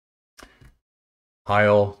Hi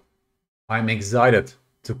all, I'm excited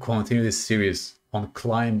to continue this series on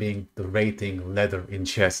climbing the rating ladder in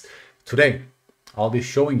chess. Today, I'll be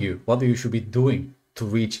showing you what you should be doing to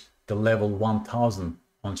reach the level 1000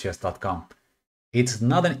 on chess.com. It's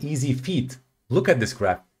not an easy feat. Look at this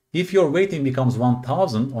graph. If your rating becomes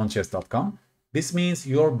 1000 on chess.com, this means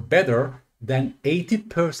you're better than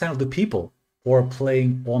 80% of the people who are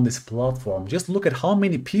playing on this platform. Just look at how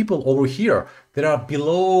many people over here that are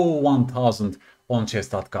below 1000 on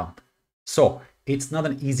chess.com. So it's not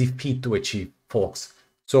an easy feat to achieve, folks.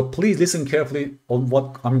 So please listen carefully on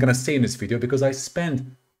what I'm going to say in this video, because I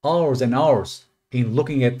spend hours and hours in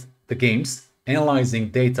looking at the games, analyzing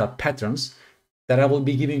data patterns, that I will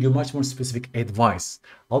be giving you much more specific advice.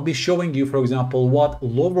 I'll be showing you, for example, what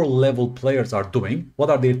lower level players are doing, what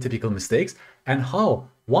are their typical mistakes, and how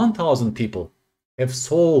 1000 people have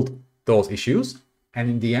solved those issues. And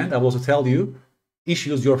in the end, I will also tell you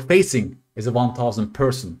issues you're facing as a 1000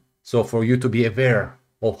 person. So for you to be aware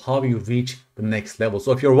of how you reach the next level.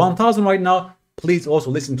 So if you're 1000 right now, please also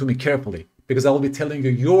listen to me carefully, because I will be telling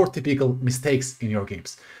you your typical mistakes in your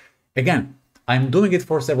games. Again, I'm doing it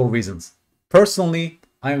for several reasons. Personally,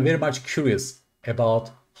 I'm very much curious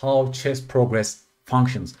about how chess progress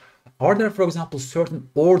functions. Are there, for example, certain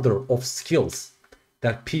order of skills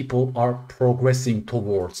that people are progressing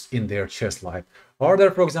towards in their chess life? Are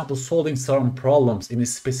there, for example, solving certain problems in a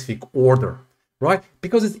specific order, right?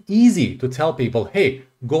 Because it's easy to tell people, hey,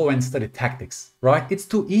 go and study tactics, right? It's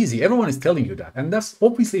too easy. Everyone is telling you that. And that's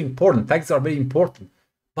obviously important. Tactics are very important.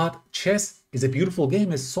 But chess is a beautiful game.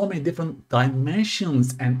 It has so many different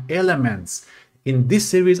dimensions and elements. In this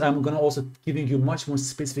series, I'm going to also giving you much more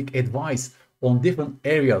specific advice on different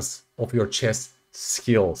areas of your chess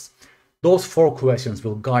skills. Those 4 questions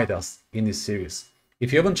will guide us in this series.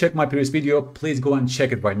 If you haven't checked my previous video, please go and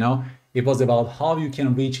check it right now. It was about how you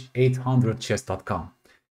can reach 800chess.com.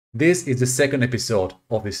 This is the second episode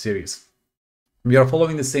of this series. We are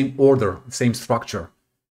following the same order, same structure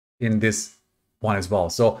in this one as well.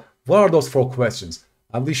 So what are those 4 questions?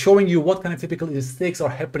 I'll be showing you what kind of typical mistakes are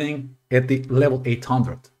happening at the level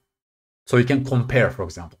 800. So you can compare, for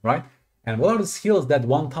example, right? And what are the skills that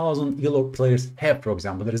 1000 ELO players have, for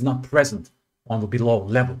example, that is not present on the below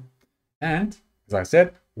level? And as I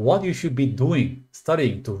said, what you should be doing,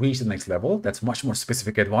 studying to reach the next level. That's much more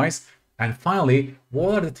specific advice. And finally,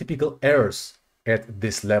 what are the typical errors at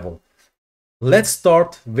this level? Let's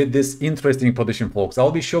start with this interesting position, folks.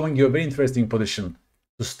 I'll be showing you a very interesting position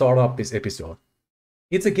to start up this episode.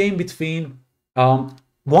 It's a game between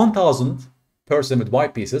 1000 person with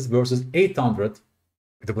white pieces versus 800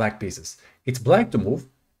 with the black pieces. It's black to move.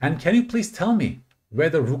 And can you please tell me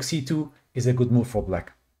whether rook c2 is a good move for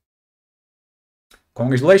black?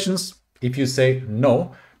 Congratulations if you say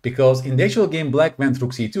no, because in the actual game, black went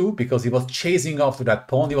rook c2 because he was chasing after that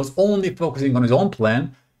pawn. He was only focusing on his own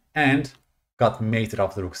plan and got mated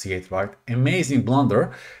after rook c8, right? Amazing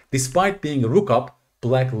blunder. Despite being a rook up,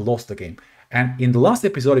 black lost the game. And in the last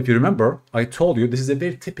episode, if you remember, I told you this is a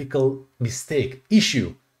very typical mistake,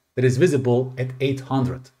 issue that is visible at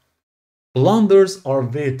 800. Blunders are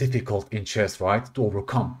very difficult in chess, right, to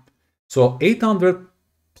overcome. So 800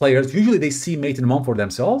 players, usually they see mate in 1 for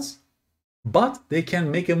themselves, but they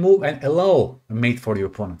can make a move and allow a mate for the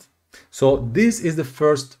opponent. So this is the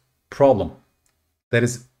first problem that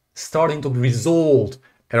is starting to be resolved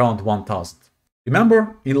around 1000.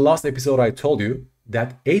 Remember, in the last episode, I told you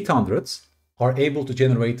that 800s are able to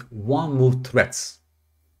generate 1 move threats.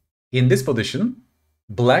 In this position,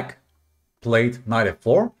 black played knight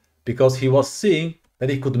f4 because he was seeing that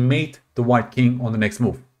he could mate the white king on the next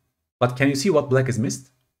move. But can you see what black has missed?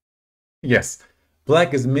 Yes,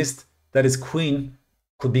 black has missed that his queen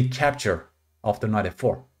could be captured after knight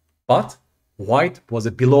f4. But white was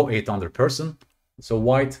a below 800 person, so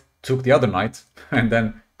white took the other knight and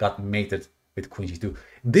then got mated with queen g2.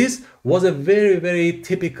 This was a very, very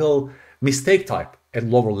typical mistake type at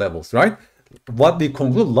lower levels, right? What we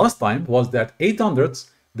concluded last time was that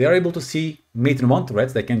 800s, they are able to see mate in 1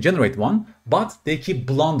 threats, they can generate 1, but they keep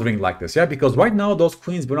blundering like this, yeah? Because right now those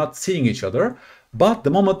queens were not seeing each other, but the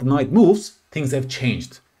moment the knight moves, things have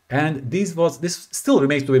changed. And this still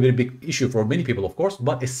remains to be a very big issue for many people, of course,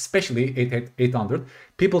 but especially 800.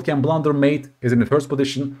 People can blunder mate as in the first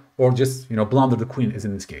position, or just, blunder the queen as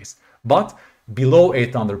in this case. But below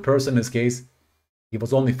 800 person in this case, he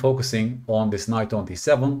was only focusing on this knight on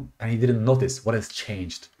d7, and he didn't notice what has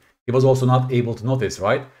changed. He was also not able to notice,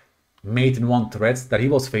 right, mate in 1 threats that he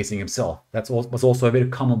was facing himself. That was also a very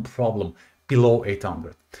common problem below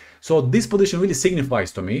 800. So this position really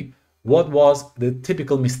signifies to me what was the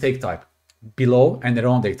typical mistake type below and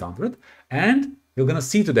around 800. And you're going to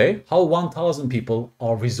see today how 1000 people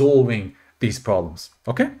are resolving these problems.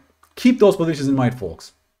 Okay? Keep those positions in mind,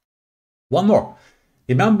 folks. One more.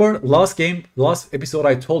 Remember last episode,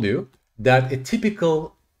 I told you that a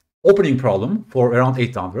typical opening problem for around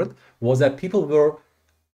 800 was that people were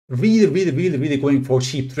really going for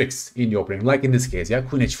cheap tricks in the opening, like in this case, yeah,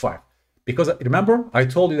 Queen H5. Because remember, I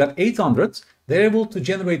told you that 800s, they're able to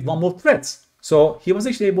generate one more threats. So he was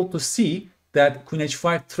actually able to see that Queen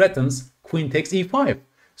H5 threatens Queen takes E5.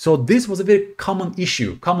 So this was a very common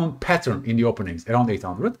issue, common pattern in the openings around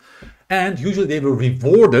 800. And usually they were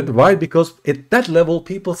rewarded, right? Because at that level,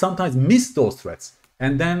 people sometimes miss those threats.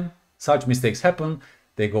 And then such mistakes happen.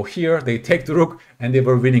 They go here, they take the rook, and they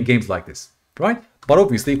were winning games like this, right? But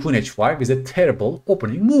obviously, Queen H5 is a terrible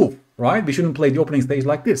opening move, right? We shouldn't play the opening stage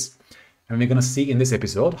like this. And we're going to see in this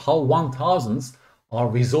episode how 1000s are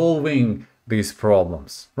resolving these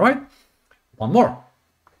problems, right? One more.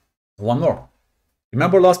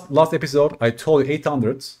 Remember last episode, I told you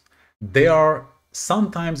 800s, they are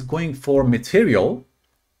sometimes going for material,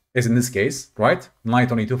 as in this case, right?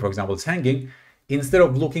 Knight on E2, for example, is hanging. Instead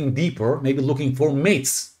of looking deeper, maybe looking for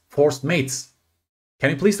mates, forced mates. Can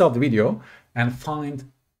you please stop the video and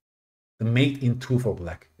find the mate in 2 for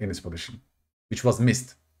black in this position, which was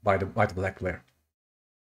missed by the black player?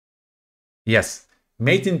 Yes,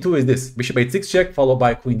 mate in 2 is this. Bishop h6 check followed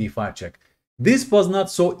by Queen d5 check. This was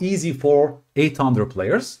not so easy for 800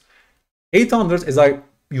 players. 800s, as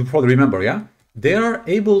you probably remember, yeah? They are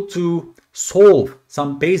able to solve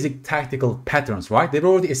some basic tactical patterns, right? They've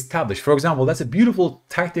already established. For example, that's a beautiful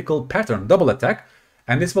tactical pattern, double attack.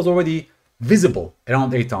 And this was already visible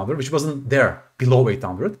around 800, which wasn't there below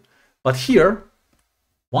 800. But here,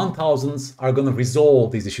 1000s are going to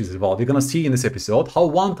resolve these issues as well. We're going to see in this episode how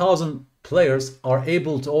 1000 players are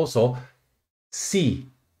able to also see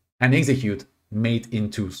and execute mate in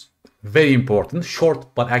 2s. Very important,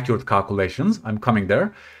 short but accurate calculations. I'm coming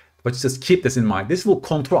there. But just keep this in mind. This will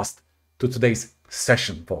contrast to today's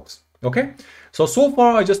session, folks. Okay? So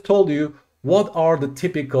far I just told you what are the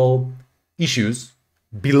typical issues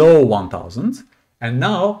below 1000. And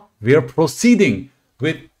now we are proceeding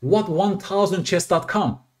with what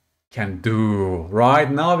 1000chess.com can do. Right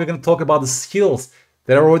now we're going to talk about the skills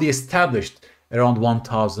that are already established around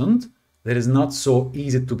 1000 that is not so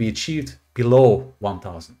easy to be achieved below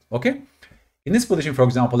 1000. Okay? In this position, for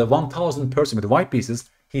example, a 1000 person with white pieces,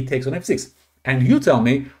 he takes on f6. And you tell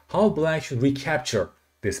me how black should recapture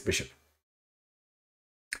this bishop.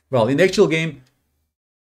 Well, in the actual game,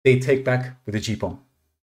 they take back with the g-pawn.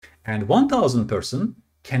 And 1000 person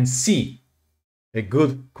can see a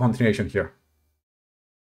good continuation here.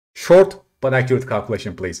 Short but accurate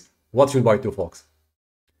calculation, please. What should white do, folks?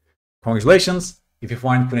 Congratulations. If you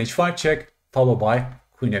find Queen h5 check, followed by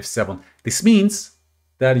Queen f7. This means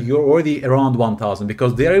that you're already around 1000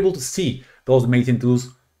 because they're able to see those mate in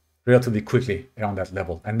 2s relatively quickly around that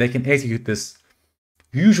level. And they can execute this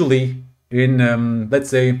usually in,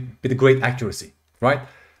 let's say, with great accuracy, right?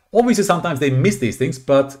 Obviously, sometimes they miss these things,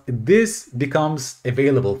 but this becomes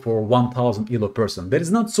available for 1000 ELO person. That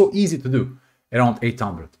is not so easy to do around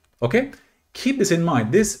 800, okay? Keep this in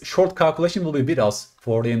mind. This short calculation will be with us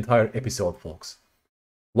for the entire episode, folks.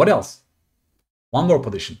 What else? One more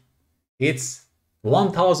position. It's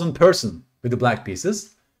 1000 person with the black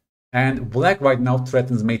pieces. And black right now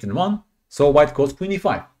threatens mate in 1. So white goes Queen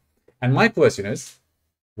e5. And my question is,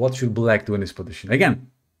 what should black do in this position? Again,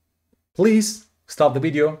 please stop the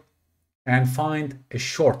video and find a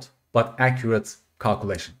short but accurate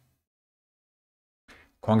calculation.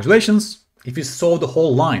 Congratulations. If you saw the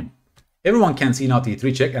whole line, everyone can see now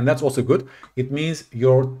e3 check, and that's also good. It means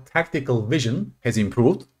your tactical vision has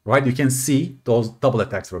improved, right? You can see those double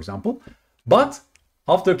attacks, for example. But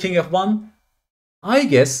after king f1, I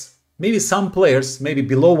guess maybe some players, maybe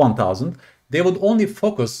below 1000, they would only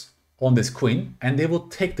focus on this queen and they would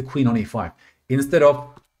take the queen on e5 instead of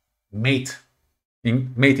mating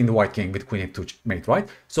the white king with queen f2 mate, right?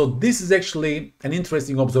 So this is actually an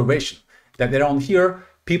interesting observation that around here,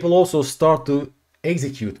 people also start to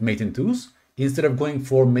execute mate in 2s instead of going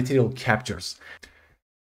for material captures.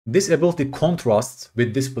 This ability contrasts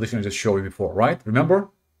with this position I just showed you before, right? Remember,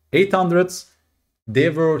 800s, they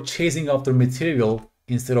were chasing after material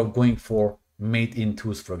instead of going for mate in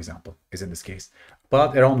 2s, for example, as in this case.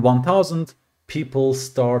 But around 1000, people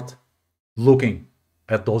start looking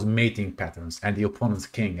at those mating patterns and the opponent's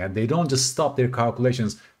king, and they don't just stop their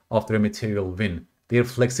calculations after a material win. Their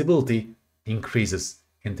flexibility increases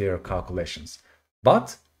in their calculations.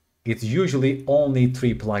 But it's usually only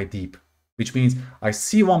 3 ply deep, which means I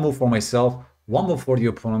see one move for myself, one move for the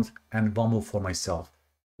opponent, and one move for myself.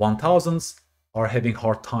 1000s are having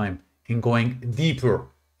hard time in going deeper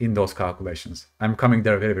in those calculations. I'm coming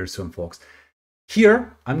there very, very soon, folks.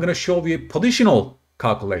 Here, I'm going to show you a positional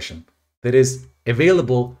calculation that is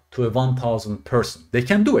available to a 1000 person. They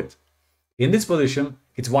can do it. In this position,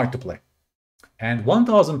 it's white to play. And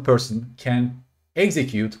 1000 person can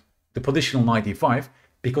execute the positional knight e5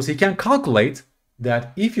 because he can calculate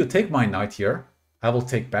that if you take my knight here, I will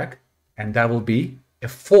take back, and that will be a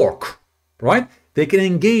fork, right? They can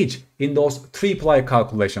engage in those 3-ply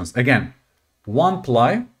calculations. Again, 1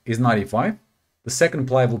 ply is knight e5. The second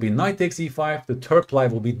ply will be knight takes e5. The third ply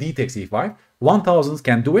will be d takes e5. 1000s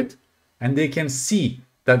can do it, and they can see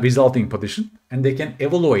that resulting position, and they can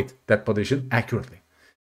evaluate that position accurately.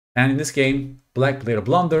 And in this game, black player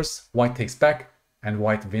blunders, white takes back, and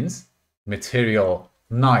white wins material.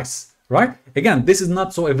 Nice, right? Again, this is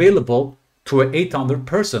not so available to an 800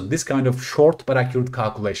 person, this kind of short but accurate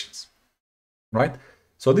calculations, right?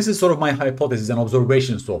 So this is sort of my hypothesis and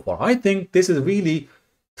observation so far. I think this is really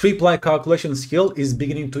 3-ply calculation skill is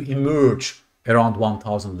beginning to emerge around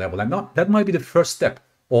 1000 level, and that might be the first step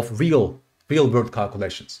of real world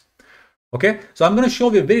calculations. Okay, so I'm going to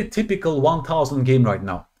show you a very typical 1000 game right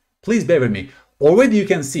now. Please bear with me. Already you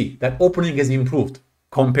can see that opening has improved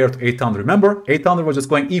compared to 800. Remember, 800 was just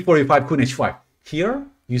going e4, e5, queen h5. Here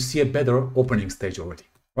you see a better opening stage already,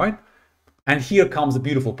 right? And here comes the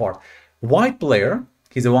beautiful part. White player,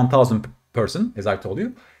 he's a 1000 person, as I told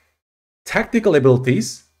you. Tactical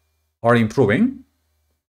abilities are improving.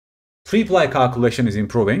 3-ply calculation is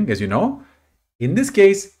improving, as you know. In this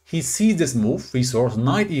case, he sees this move, resource,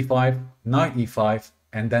 knight e5,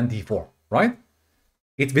 and then d4, right?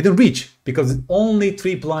 It's within reach because it's only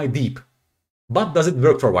 3-ply deep. But does it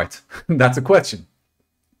work for white? That's the question.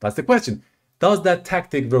 That's the question. Does that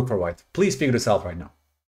tactic work for white? Please figure this out right now.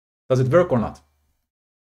 Does it work or not?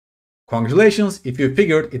 Congratulations if you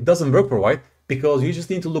figured it doesn't work for white, because you just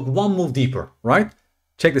need to look one move deeper, right?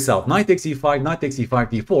 Check this out. Knight takes e5, knight takes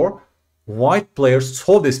e5, d4. White player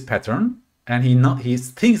saw this pattern, and he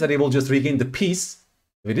thinks that he will just regain the piece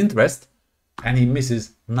with interest, and he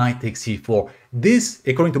misses knight takes c4. This,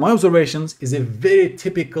 according to my observations, is a very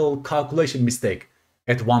typical calculation mistake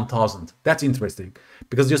at 1000. That's interesting,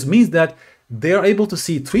 because it just means that they are able to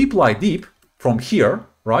see 3-ply deep from here,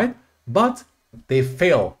 right? But they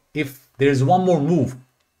fail if there is one more move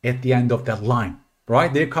at the end of that line,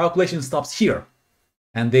 right? Their calculation stops here,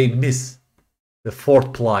 and they miss the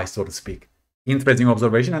 4th ply, so to speak. Interesting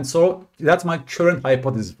observation, and so that's my current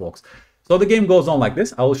hypothesis, folks. So the game goes on like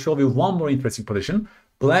this. I will show you one more interesting position.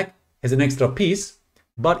 Black has an extra piece,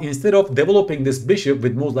 but instead of developing this bishop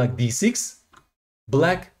with moves like d6,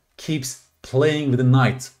 black keeps playing with the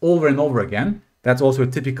knight over and over again. That's also a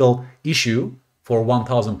typical issue for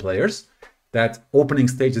 1000 players, that opening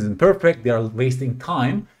stage isn't perfect, they are wasting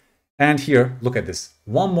time. And here, look at this.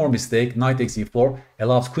 One more mistake, knight takes e4,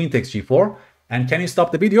 allows queen takes g4. And can you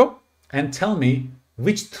stop the video and tell me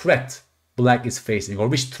which threat black is facing, or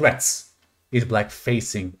which threats is black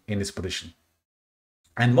facing in this position?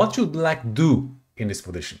 And what should black do in this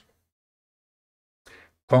position?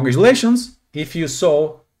 Congratulations if you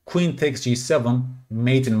saw queen takes g7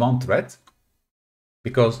 mate in one threat,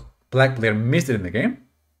 because black player missed it in the game.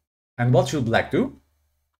 And what should black do?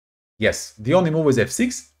 Yes, the only move is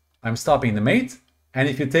f6. I'm stopping the mate. And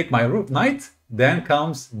if you take my knight, then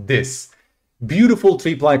comes this. Beautiful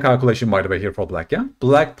 3-ply calculation, by the way, here for black. Yeah,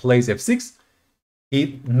 black plays f6.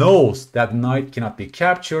 He knows that knight cannot be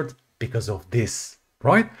captured because of this,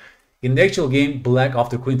 right? In the actual game, black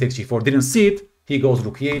after queen takes g4 didn't see it. He goes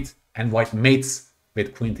rook e8, and white mates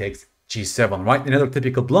with queen takes g7, right? Another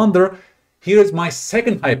typical blunder. Here is my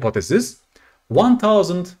second hypothesis.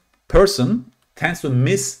 1000 person tends to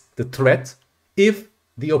miss the threat if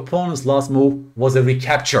the opponent's last move was a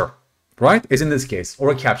recapture, right? As in this case,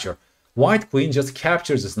 or a capture. White queen just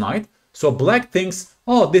captures this knight. So black thinks,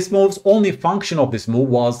 oh, this move's only function of this move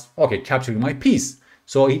was, okay, capturing my piece.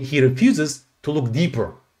 So he refuses to look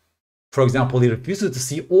deeper. For example, he refuses to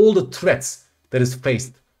see all the threats that is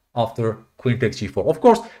faced after queen takes g4. Of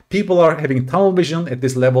course, people are having tunnel vision at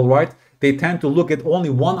this level, right? They tend to look at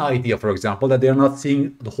only one idea, for example, that they are not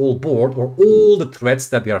seeing the whole board or all the threats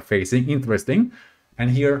that they are facing. Interesting.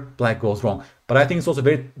 And here, black goes wrong. But I think it's also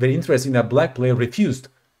very, very interesting that black player refused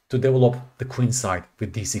to develop the queen side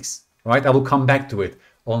with d6, right? I will come back to it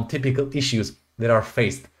on typical issues that are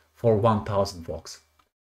faced for 1000 folks.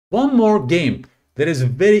 One more game that is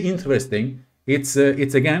very interesting. It's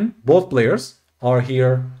again, both players are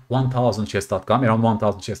here 1000chess.com, around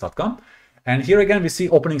 1000chess.com. And here again, we see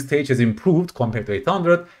opening stage has improved compared to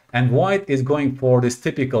 800, and white is going for this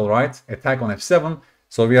typical, right, attack on f7.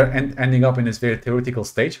 So we are ending up in this very theoretical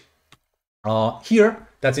stage. Here,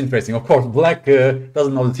 That's interesting. Of course, black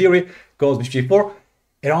doesn't know the theory, goes bishop g4.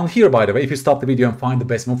 Around here, by the way, if you stop the video and find the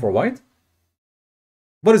best move for white,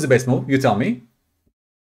 what is the best move? You tell me.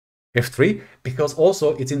 F3, because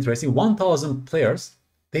also it's interesting, 1000 players,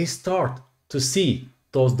 they start to see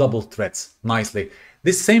those double threats nicely.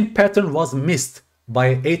 This same pattern was missed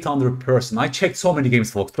by 800 person. I checked so many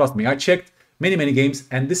games, folks, trust me. I checked many games,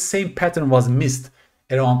 and this same pattern was missed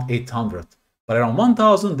around 800. But around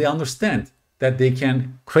 1000, they understand that they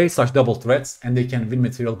can create such double threats and they can win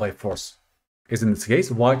material by force. Is in this case,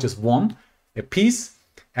 white just won a piece.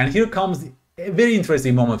 And here comes a very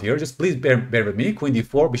interesting moment here. Just please bear with me. Queen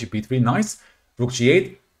d4, bishop b3, nice. Rook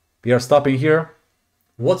g8. We are stopping here.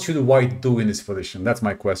 What should white do in this position? That's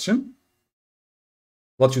my question.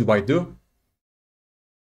 What should white do?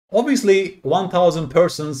 Obviously, 1000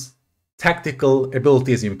 persons' tactical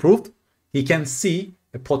ability is improved. He can see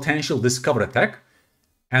a potential discover attack.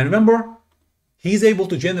 And remember, he's able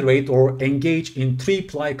to generate or engage in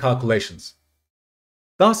 3-ply calculations.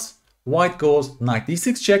 Thus, white goes knight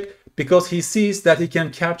d6 check because he sees that he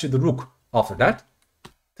can capture the rook after that.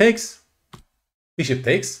 Takes, bishop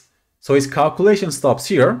takes. So his calculation stops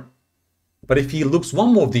here. But if he looks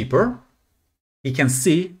one more deeper, he can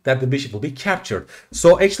see that the bishop will be captured.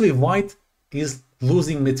 So actually white is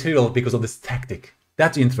losing material because of this tactic.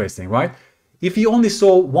 That's interesting, right? If he only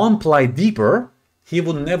saw one ply deeper, he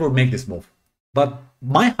would never make this move. But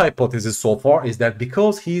my hypothesis so far is that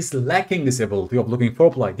because he's lacking this ability of looking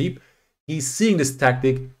 4 ply deep, he's seeing this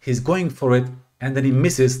tactic, he's going for it, and then he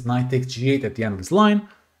misses knight takes g8 at the end of his line,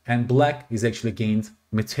 and black is actually gained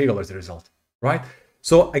material as a result, right?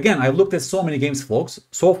 So again, I've looked at so many games, folks.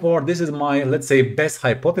 So far, this is my, let's say, best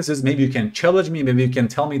hypothesis. Maybe you can challenge me. Maybe you can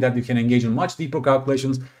tell me that you can engage in much deeper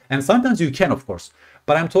calculations. And sometimes you can, of course.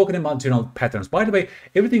 But I'm talking about general patterns. By the way,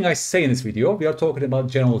 everything I say in this video, we are talking about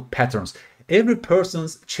general patterns. Every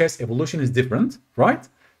person's chess evolution is different, right?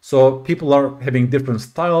 So people are having different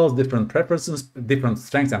styles, different preferences, different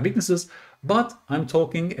strengths and weaknesses. But I'm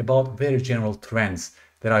talking about very general trends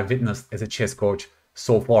that I've witnessed as a chess coach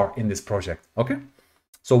so far in this project, okay?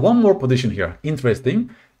 So one more position here,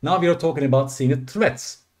 interesting. Now we are talking about seeing the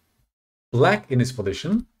threats. Black in this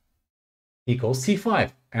position equals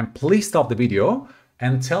c5. And please stop the video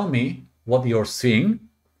and tell me what you're seeing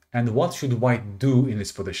and what should white do in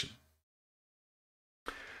this position.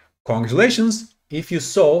 Congratulations if you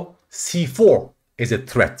saw c4 is a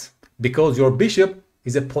threat because your bishop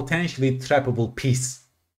is a potentially trappable piece.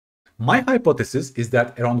 My hypothesis is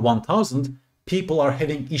that around 1000 people are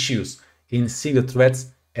having issues in seeing the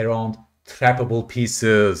threats around trappable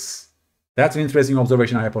pieces. That's an interesting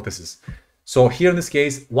observation and hypothesis. So here in this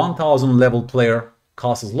case, 1000 level player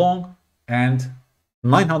castles long and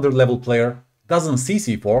 900 level player doesn't see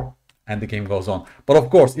c4 and the game goes on. But of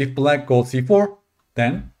course, if black goes c4,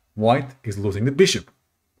 then white is losing the bishop.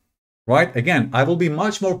 Right? Again, I will be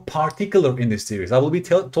much more particular in this series. I will be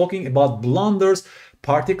talking about blunders,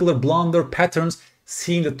 particular blunder patterns,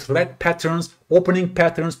 seeing the threat patterns, opening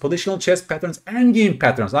patterns, positional chess patterns, and game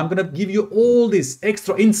patterns. I'm going to give you all these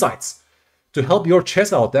extra insights to help your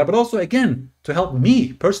chess out there, but also, again, to help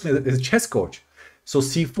me personally as a chess coach. So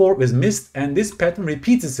c4 is missed, and this pattern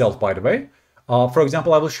repeats itself, by the way. For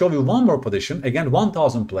example, I will show you one more position. Again,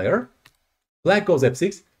 1000 player. Black goes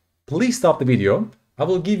f6. Please stop the video. I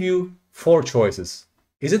will give you 4 choices.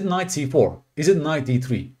 Is it knight c4? Is it knight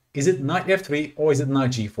d3? Is it knight f3? Or is it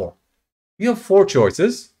knight g4? You have 4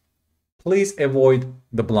 choices. Please avoid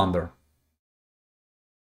the blunder.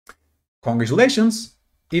 Congratulations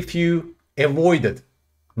if you avoided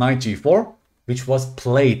knight g4, which was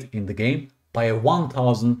played in the game by a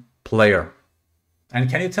 1000 player. And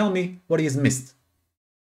can you tell me what he has missed?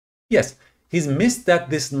 Yes, he's missed that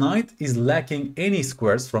this knight is lacking any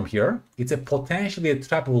squares from here. It's a potentially a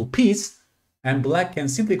trappable piece, and black can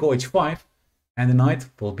simply go h5, and the knight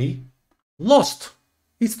will be lost.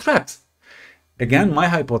 He's trapped. Again, my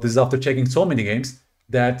hypothesis after checking so many games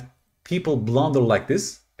that people blunder like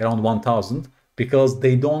this around 1000 because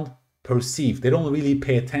they don't perceive, they don't really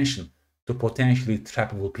pay attention to potentially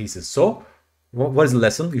trappable pieces. So what is the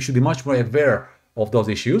lesson? You should be much more aware of those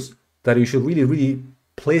issues, that you should really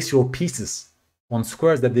place your pieces on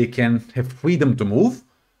squares that they can have freedom to move,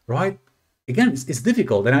 right? Again, it's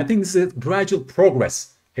difficult, and I think this is a gradual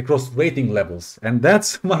progress across rating levels, and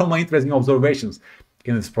that's one of my interesting observations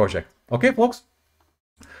in this project. Okay, folks?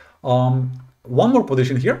 One more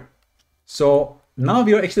position here. So now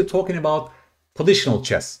we are actually talking about positional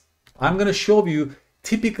chess. I'm going to show you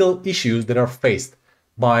typical issues that are faced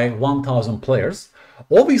by 1000 players.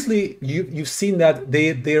 Obviously, you've seen that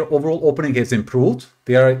their overall opening has improved.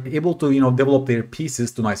 They are able to develop their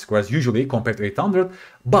pieces to nice squares usually compared to 800,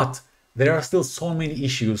 but there are still so many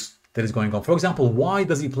issues that is going on. For example, why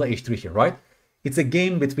does he play h3 here, right? It's a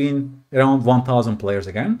game between around 1,000 players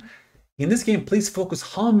again. In this game, please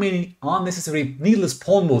focus how many unnecessary, needless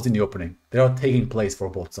pawn moves in the opening that are taking place for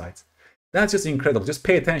both sides. That's just incredible. Just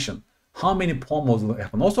pay attention. How many pawn moves will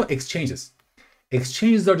happen? Also, exchanges.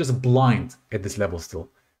 Exchanges are just blind at this level still.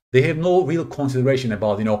 They have no real consideration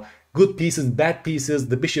about, good pieces, bad pieces,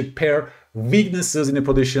 the bishop pair, weaknesses in the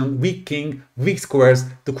position, weak king, weak squares,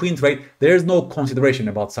 the queen trade. There is no consideration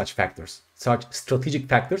about such factors. Such strategic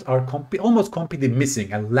factors are almost completely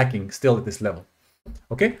missing and lacking still at this level.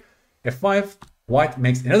 Okay, f5, white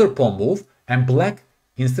makes another pawn move, and black,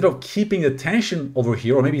 instead of keeping the tension over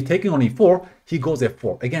here or maybe taking on e4, he goes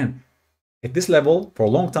f4. Again, at this level, for a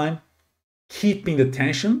long time, keeping the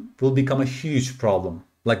tension will become a huge problem.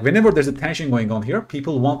 Like whenever there's a tension going on here,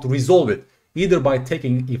 people want to resolve it, either by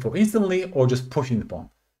taking e4 instantly or just pushing the pawn.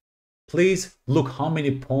 Please look how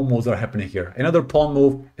many pawn moves are happening here. Another pawn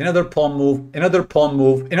move, another pawn move, another pawn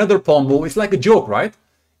move, another pawn move. It's like a joke, right?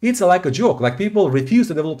 It's like a joke. Like people refuse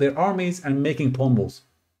to develop their armies and making pawn moves.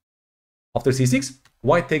 After c6,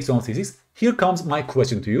 white takes on c6. Here comes my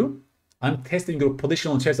question to you. I'm testing your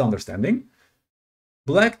positional chess understanding.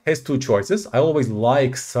 Black has two choices. I always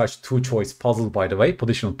like such two-choice puzzles, by the way,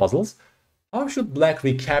 positional puzzles. How should black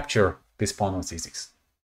recapture this pawn on c6?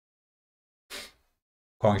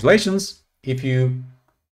 Congratulations if you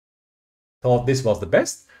thought this was the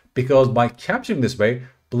best, because by capturing this way,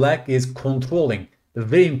 black is controlling the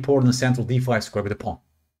very important central d5 square with the pawn,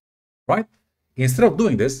 right? Instead of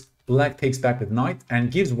doing this, black takes back the knight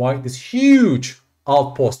and gives white this huge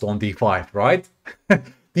outpost on d5, right?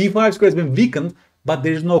 d5 square has been weakened, but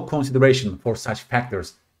there is no consideration for such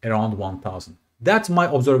factors around 1000. That's my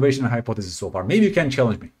observation and hypothesis so far. Maybe you can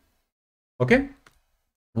challenge me. Okay?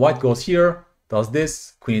 White goes here, does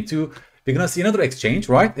this, queen e2. We're going to see another exchange,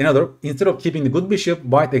 right? Instead of keeping the good bishop,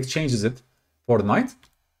 white exchanges it for the knight.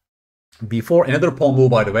 b4, another pawn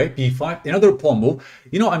move, by the way. b5, another pawn move.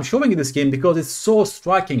 I'm showing you this game because it's so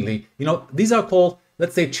strikingly, these are called,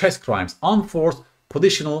 let's say, chess crimes, unforced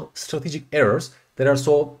positional strategic errors that are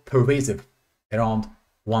so pervasive around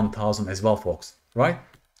 1000 as well, folks, right?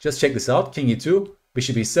 Just check this out. King e2,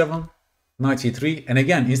 bishop e7, knight e3, and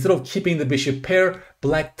again, instead of keeping the bishop pair,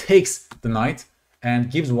 black takes the knight and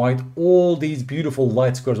gives white all these beautiful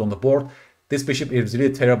light squares on the board. This bishop is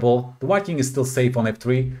really terrible. The white king is still safe on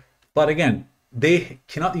f3, but again, they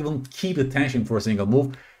cannot even keep the tension for a single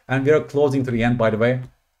move, and we are closing to the end, by the way.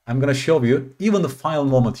 I'm going to show you even the final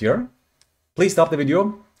moment here. Please stop the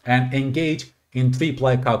video and engage in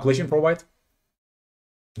 3-ply calculation for white.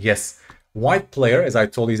 Yes, white player, as I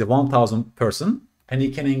told you, is a 1000 person, and he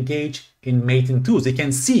can engage in mate in twos. He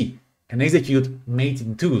can see and execute mate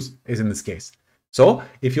in twos, as in this case. So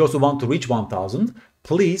if you also want to reach 1000,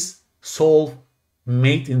 please solve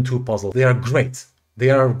mate in two puzzles. They are great. They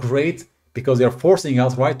are great because they are forcing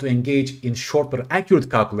us, right, to engage in short but accurate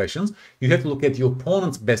calculations. You have to look at your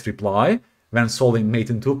opponent's best reply when solving mate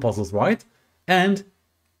in two puzzles, right? And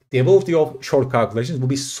the ability of short calculations will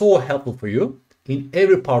be so helpful for you in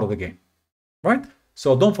every part of the game, right?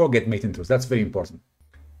 So don't forget mate in twos. That's very important.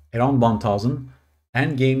 Around 1000,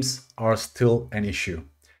 endgames are still an issue.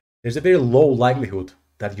 There's a very low likelihood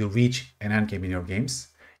that you reach an endgame in your games.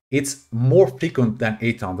 It's more frequent than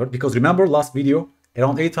 800 because remember last video,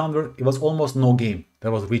 around 800, it was almost no game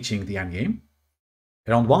that was reaching the endgame.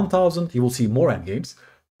 Around 1000, you will see more endgames,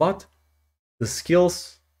 but the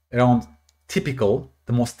skills around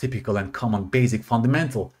the most typical and common basic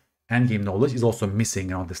fundamental endgame knowledge is also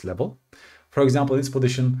missing around this level. For example, in this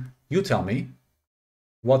position, you tell me,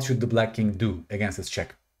 what should the black king do against this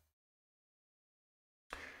check?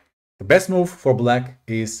 The best move for black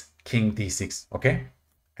is king d6, okay?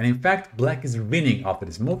 And in fact, black is winning after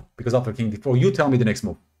this move because after king d4, you tell me the next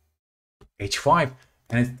move. h5,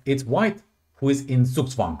 and it's white who is in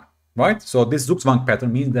Zugzwang, right? So this Zugzwang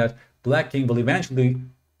pattern means that black king will eventually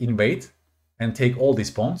invade and take all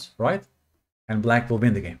these pawns, right? And black will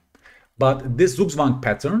win the game. But this Zugzwang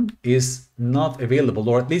pattern is not available,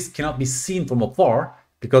 or at least cannot be seen from afar,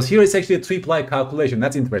 because here is actually a 3-ply calculation.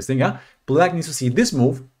 That's interesting, yeah? Black needs to see this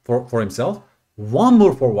move for himself, one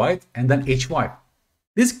move for white, and then h5.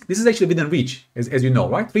 This is actually within reach, as you know,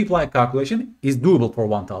 right? 3-ply calculation is doable for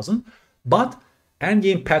 1000, but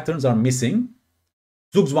endgame patterns are missing.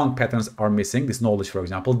 Zugzwang patterns are missing, this knowledge, for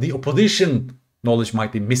example. The opposition knowledge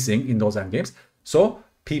might be missing in those endgames. So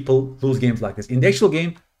people lose games like this. In the actual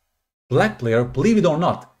game, black player, believe it or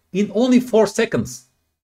not, in only 4 seconds,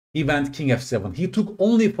 He went king f7. He took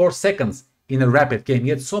only 4 seconds in a rapid game. He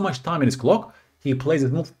had so much time in his clock. He plays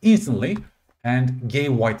his move instantly and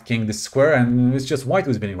gave white king this square. And it's just white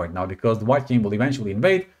who's winning right now because the white king will eventually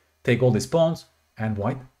invade, take all these pawns, and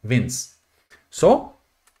white wins. So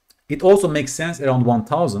it also makes sense around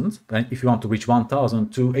 1000, and if you want to reach 1000,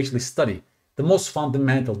 to actually study the most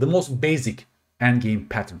fundamental, the most basic endgame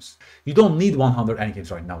patterns. You don't need 100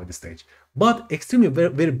 endgames right now at this stage, but extremely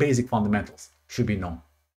very basic fundamentals should be known.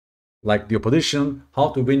 Like the opposition, how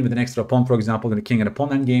to win with an extra pawn, for example, in a king and a pawn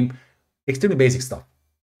endgame. Extremely basic stuff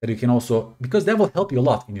that you can also, because that will help you a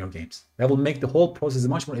lot in your games. That will make the whole process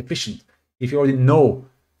much more efficient if you already know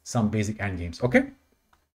some basic endgames, okay?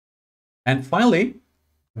 And finally,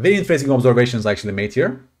 very interesting observations I actually made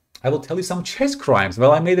here. I will tell you some chess crimes.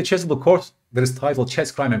 Well, I made a chessable course that is titled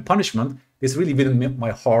Chess Crime and Punishment. It's really within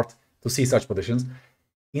my heart to see such positions.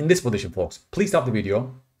 In this position, folks, please stop the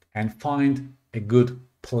video and find a good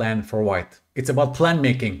plan for white. It's about plan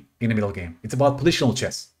making in the middle game. It's about positional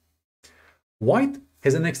chess. White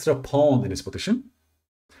has an extra pawn in this position.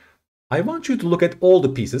 I want you to look at all the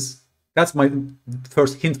pieces. That's my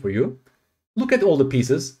first hint for you. Look at all the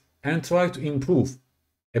pieces and try to improve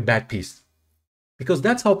a bad piece. Because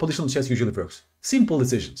that's how positional chess usually works. Simple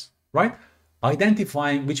decisions, right?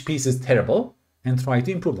 Identifying which piece is terrible and try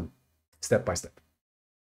to improve them step by step.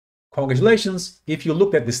 Congratulations if you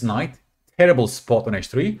looked at this knight, terrible spot on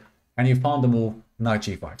h3, and you found the move knight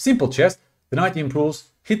g5. Simple chess. The knight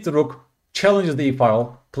improves, hit the rook, challenges the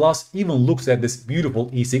e-file, plus even looks at this beautiful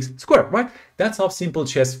e6 square, right? That's how simple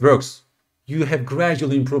chess works. You have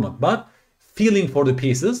gradual improvement, but feeling for the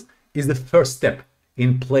pieces is the first step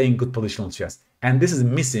in playing good positional chess. And this is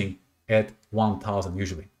missing at 1000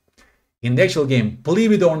 usually. In the actual game,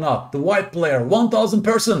 believe it or not, the white player, 1000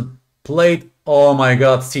 person, played, oh my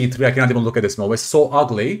god, c3. I cannot even look at this move. It's so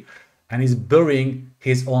ugly. And he's burying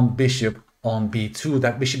his own bishop on b2.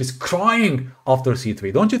 That bishop is crying after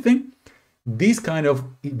c3. Don't you think? These kind of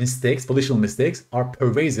mistakes, positional mistakes, are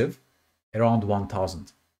pervasive around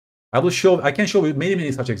 1000. I can show you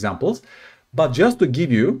many such examples, but just to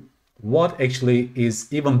give you what actually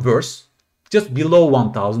is even worse, just below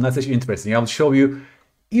 1000, that's actually interesting. I will show you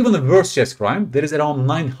even a worse chess crime that is around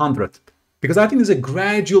 900, because I think there's a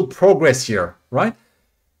gradual progress here, right?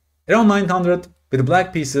 Around 900 with the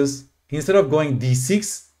black pieces, instead of going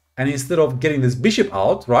d6 and instead of getting this bishop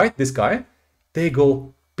out, right, this guy, they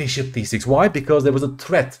go bishop d6. Why? Because there was a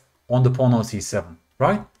threat on the pawn on c7,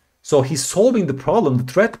 right? So he's solving the problem, the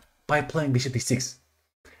threat, by playing bishop d6.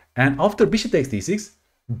 And after bishop takes d6,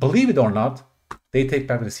 believe it or not, they take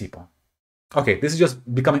back the c pawn. Okay, this is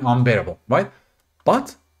just becoming unbearable, right?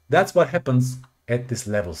 But that's what happens at this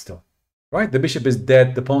level still, right? The bishop is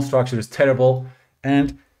dead, the pawn structure is terrible.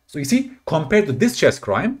 And so you see, compared to this chess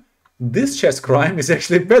crime is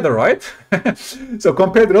actually better, right? So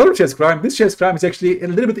compared to the other chess crime, this chess crime is actually a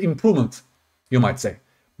little bit improvement, you might say.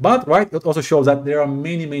 But, right, it also shows that there are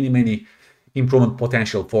many improvement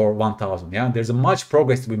potential for 1000, yeah? There's a much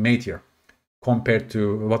progress to be made here compared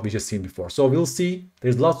to what we just seen before. So we'll see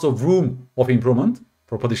there's lots of room of improvement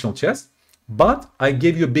for positional chess. But I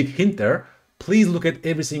gave you a big hint there. Please look at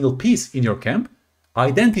every single piece in your camp,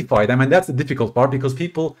 identify them, and that's the difficult part because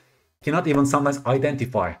people cannot even sometimes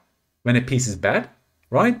identify when a piece is bad,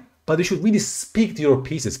 right? But you should really speak to your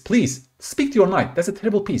pieces. Please speak to your knight. That's a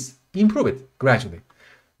terrible piece. Improve it gradually.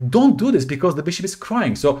 Don't do this because the bishop is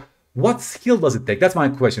crying. So what skill does it take? That's my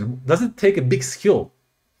question. Does it take a big skill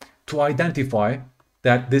to identify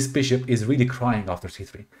that this bishop is really crying after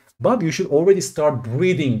c3? But you should already start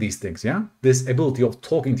breathing these things, yeah? This ability of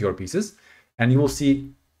talking to your pieces, and you will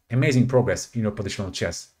see amazing progress in your positional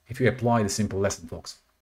chess if you apply the simple lesson, folks.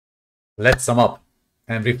 Let's sum up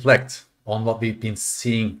and reflect on what we've been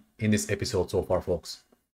seeing in this episode so far, folks.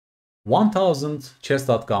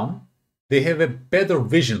 1000chess.com, they have a better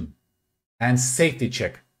vision and safety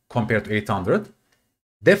check compared to 800.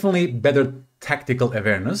 Definitely better tactical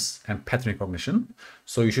awareness and pattern recognition.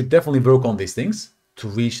 So you should definitely work on these things to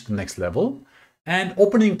reach the next level. And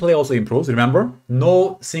opening play also improves. Remember,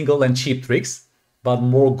 no single and cheap tricks, but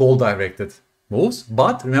more goal-directed moves.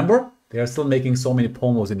 But remember, they are still making so many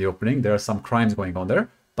pawn moves in the opening. There are some crimes going on there,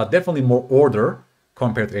 but definitely more order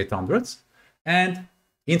compared to 800s. And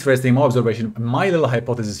interesting, more observation, my little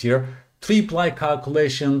hypothesis here, 3-ply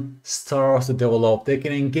calculation starts to develop. They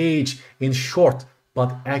can engage in short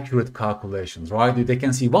but accurate calculations, right? They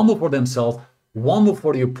can see one move for themselves, one move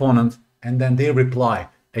for the opponent, and then they reply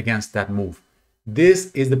against that move.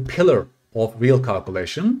 This is the pillar of real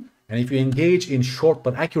calculation. And if you engage in short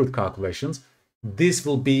but accurate calculations, this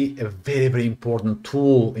will be a very important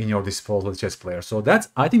tool in your disposal as a chess player. So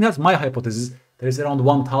I think that's my hypothesis there is around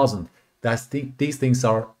 1000. These things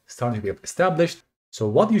are starting to be established. So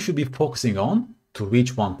what you should be focusing on to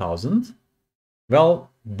reach 1000? Well,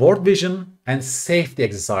 board vision and safety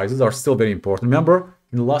exercises are still very important. Remember,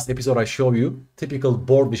 in the last episode, I showed you typical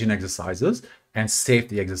board vision exercises and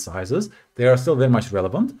safety exercises. They are still very much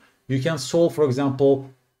relevant. You can solve, for example,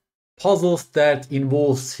 puzzles that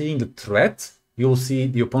involve seeing the threat. You will see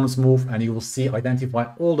the opponent's move and you will identify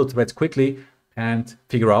all the threats quickly and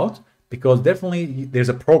figure out, because definitely there's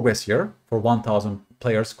a progress here for 1000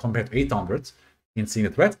 players compared to 800 in seeing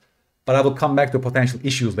the threat. But I will come back to potential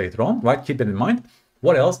issues later on, right? Keep that in mind.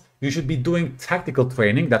 What else? You should be doing tactical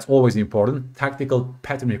training. That's always important. Tactical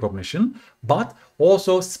pattern recognition, but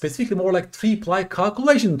also specifically more like 3-ply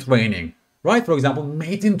calculation training, right? For example,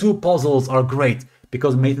 mate in 2 puzzles are great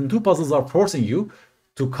because mate in 2 puzzles are forcing you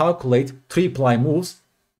to calculate 3-ply moves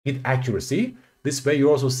with accuracy. This way, you're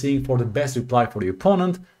also seeing for the best reply for the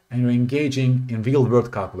opponent and you're engaging in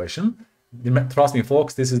real-world calculation. Trust me,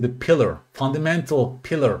 folks, this is the pillar, fundamental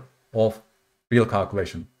pillar of real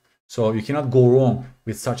calculation. So you cannot go wrong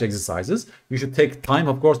with such exercises. You should take time,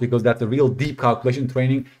 of course, because that's a real deep calculation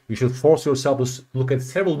training. You should force yourself to look at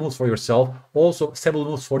several moves for yourself, also several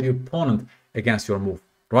moves for the opponent against your move,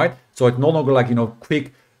 right? So it's no longer like,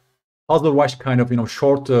 quick puzzle rush kind of,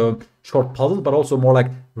 short puzzles, but also more like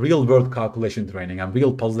real world calculation training and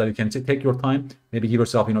real puzzles that you can take your time, maybe give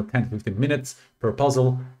yourself, 10 to 15 minutes per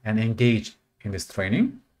puzzle and engage in this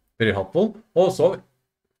training. Very helpful. Also,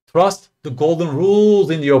 trust the golden rules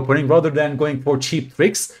in the opening rather than going for cheap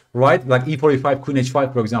tricks, right? Like e45, queen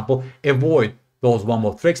h5, for example. Avoid those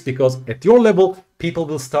one-more tricks because at your level, people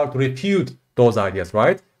will start to refute those ideas,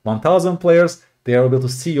 right? 1000 players, they are able to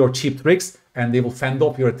see your cheap tricks and they will fend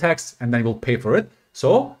off your attacks and then you will pay for it.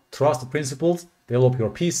 So trust the principles, develop your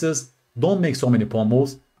pieces, don't make so many pawn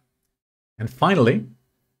moves. And finally,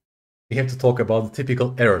 we have to talk about the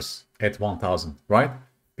typical errors at 1000, right?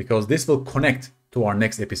 Because this will connect to our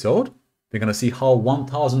next episode. We're going to see how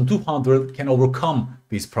 1200 can overcome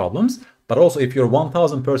these problems. But also, if you're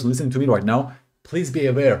 1000 person listening to me right now, please be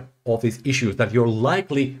aware of these issues that you're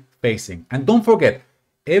likely facing. And don't forget,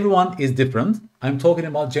 everyone is different. I'm talking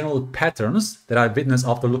about general patterns that I've witnessed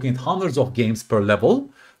after looking at hundreds of games per level,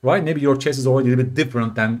 right? Maybe your chess is already a little bit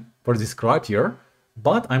different than what is described here,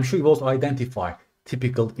 but I'm sure you also identify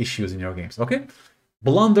typical issues in your games, okay?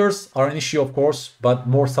 Blunders are an issue, of course, but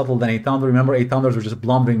more subtle than 800. Remember, 800s are just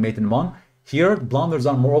blundering mate in 1. Here, blunders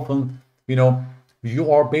are more often,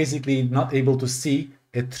 you are basically not able to see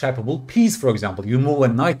a trappable piece, for example. You move a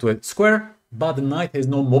knight to a square, but the knight has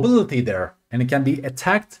no mobility there, and it can be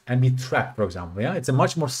attacked and be trapped, for example. Yeah, it's a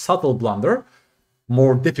much more subtle blunder,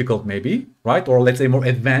 more difficult maybe, right? Or let's say more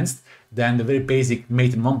advanced than the very basic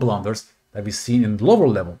mate in 1 blunders that we've seen in the lower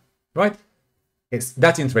level, right?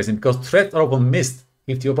 That's interesting because threats are often missed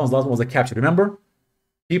if the opponent's last one was a capture. Remember,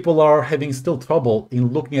 people are having still trouble in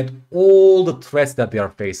looking at all the threats that they are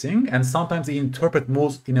facing, and sometimes they interpret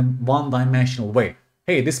moves in a one-dimensional way.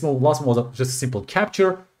 Hey, this move, last one was just a simple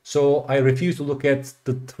capture, so I refuse to look at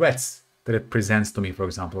the threats that it presents to me, for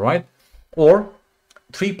example, right? Or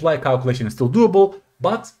 3-ply calculation is still doable,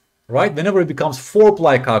 but right, whenever it becomes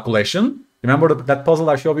 4-ply calculation, remember that puzzle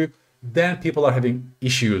I showed you, then people are having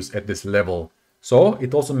issues at this level. So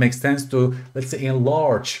it also makes sense to, let's say,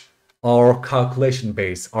 enlarge our calculation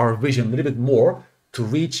base, our vision a little bit more to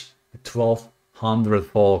reach 1200,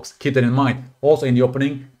 folks. Keep that in mind. Also in the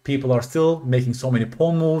opening, people are still making so many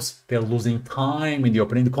pawn moves. They're losing time in the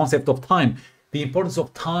opening. The concept of time, the importance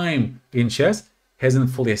of time in chess hasn't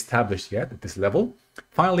fully established yet at this level.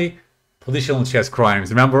 Finally, positional chess crimes.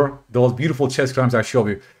 Remember those beautiful chess crimes I showed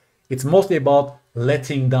you? It's mostly about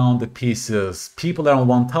letting down the pieces. People around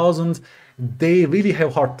 1000, they really have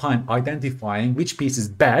a hard time identifying which piece is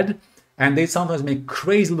bad, and they sometimes make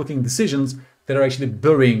crazy looking decisions that are actually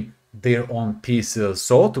burying their own pieces.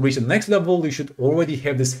 So to reach the next level, you should already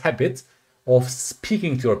have this habit of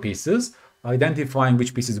speaking to your pieces, identifying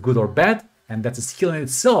which piece is good or bad, and that's a skill in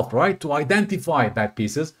itself, right? To identify bad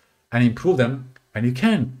pieces and improve them, and you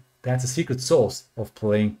can. That's a secret sauce of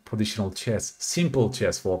playing positional chess, simple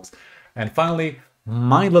chess, folks. And finally,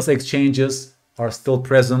 mindless exchanges are still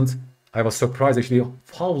present. I was surprised actually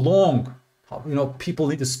how long people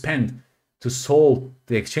need to spend to solve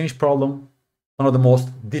the exchange problem. One of the most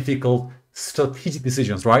difficult strategic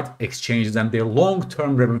decisions, right? Exchanges and their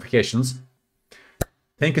long-term ramifications.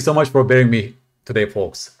 Thank you so much for bearing me today,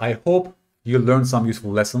 folks. I hope you learned some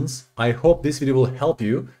useful lessons. I hope this video will help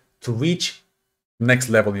you to reach next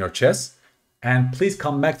level in your chess. And please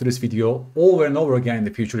come back to this video over and over again in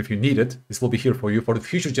the future if you need it. This will be here for you for the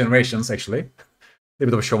future generations, actually. A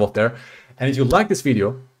bit of a show off there. And if you like this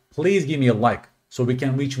video, please give me a like. so we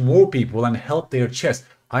can reach more people and help their chess.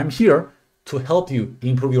 I'm here to help you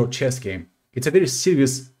improve your chess game. It's a very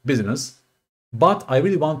serious business, but I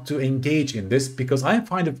really want to engage in this because I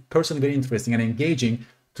find it personally very interesting and engaging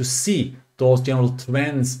to see those general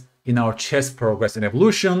trends in our chess progress and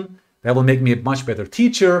evolution. That will make me a much better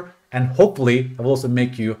teacher, and hopefully that will also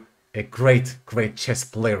make you a great chess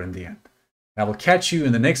player in the end. I will catch you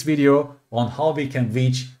in the next video on how we can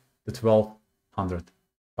reach the 1200.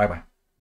 Bye bye.